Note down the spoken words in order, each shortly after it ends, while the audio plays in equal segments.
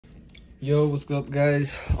Yo, what's up,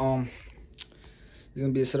 guys? It's gonna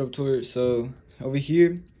be a setup tour. So over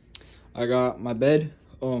here I got my bed.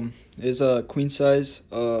 It's a queen size.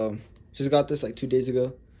 Just got this like 2 days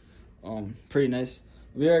ago. Pretty nice.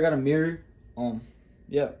 Over here I got a mirror.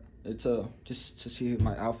 Yeah, it's just to see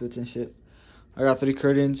my outfits and shit. I got 3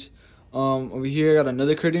 curtains. Over here I got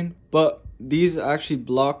another curtain, but these actually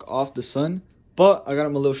block off the sun, but I got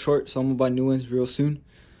them a little short, so I'm gonna buy new ones real soon.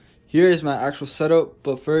 Here is my actual setup,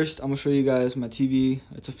 but first I'm gonna show you guys my TV.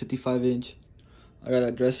 It's a 55-inch. I got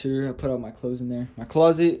a dresser. I put all my clothes in there. My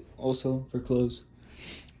closet also for clothes.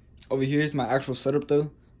 Over here is my actual setup though.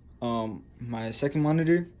 My second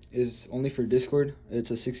monitor is only for Discord. It's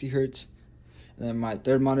a 60 hertz. And then my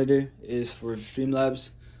third monitor is for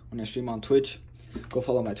Streamlabs when I stream on Twitch. Go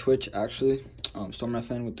follow my Twitch actually.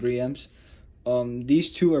 fnstormmm with 3 M's.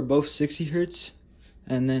 These two are both 60 hertz.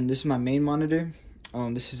 And then this is my main monitor.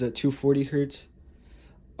 This is a 240 hertz.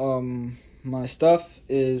 My stuff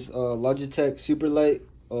is Logitech Superlight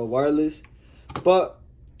wireless, but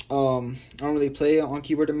I don't really play on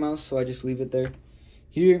keyboard and mouse, so I just leave it there.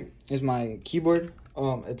 Here is my keyboard.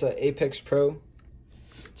 It's a Apex Pro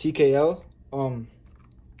TKL. One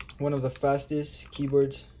of the fastest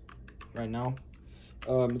keyboards right now.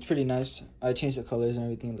 It's pretty nice. I changed the colors and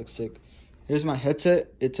everything. It looks sick. Here's my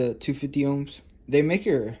headset. It's a 250 ohms. They make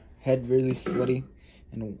your head really sweaty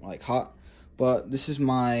and like hot, but this is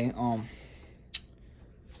my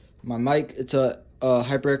my mic. It's a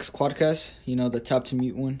HyperX Quadcast, you know, the tap to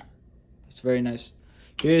mute one. It's very nice.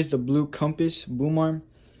 Here's the Blue Compass boom arm.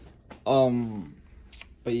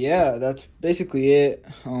 But yeah, that's basically it.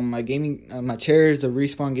 My gaming my chair is a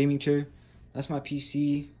Respawn gaming chair. That's my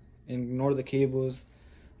PC. Ignore the cables.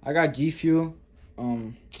 I got G Fuel.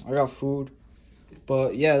 I got food.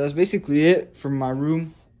 But yeah, that's basically it for my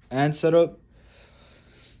room and setup.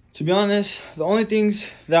 To be honest, the only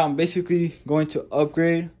things that I'm basically going to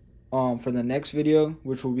upgrade for the next video,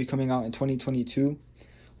 which will be coming out in 2022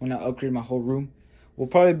 when I upgrade my whole room, will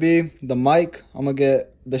probably be the mic. I'm gonna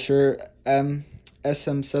get the Shure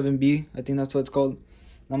SM7B, I think that's what it's called.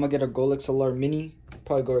 And I'm gonna get a Gold XLR Mini,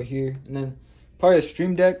 probably go right here, and then probably a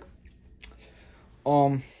Stream Deck.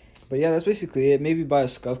 But yeah, that's basically it. Maybe buy a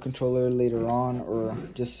SCUF controller later on, or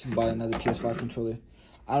just buy another PS5 controller.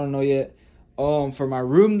 I don't know yet. For my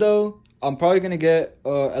room though, I'm probably gonna get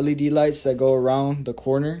LED lights that go around the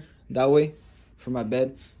corner that way for my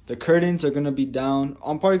bed. The curtains are gonna be down.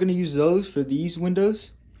 I'm probably gonna use those for these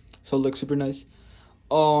windows, so it looks super nice.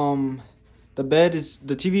 The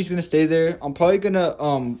TV is gonna stay there. I'm probably gonna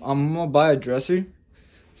I'm gonna buy a dresser,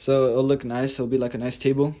 so it'll look nice. It'll be like a nice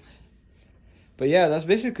table. But yeah, that's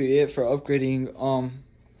basically it for upgrading.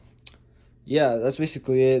 Yeah, that's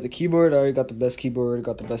basically it. The keyboard, I already got the best keyboard,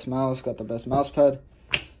 got the best mouse, got the best mouse pad.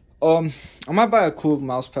 I might buy a cool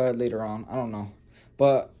mouse pad later on, I don't know.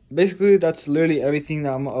 But basically that's literally everything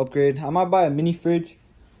that I'm gonna upgrade. I might buy a mini fridge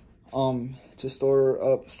to store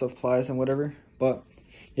up supplies and whatever. But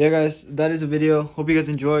yeah guys, that is the video. Hope you guys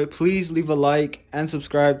enjoy. Please leave a like and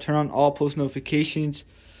subscribe, turn on all post notifications.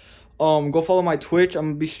 Go follow my Twitch. I'm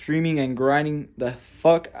gonna be streaming and grinding the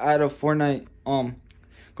fuck out of Fortnite.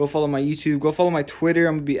 Go follow my YouTube. Go follow my Twitter.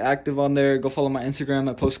 I'm gonna be active on there. Go follow my Instagram.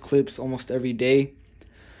 I post clips almost every day.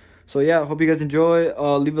 So yeah, hope you guys enjoy.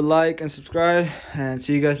 Leave a like and subscribe, and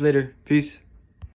see you guys later. Peace.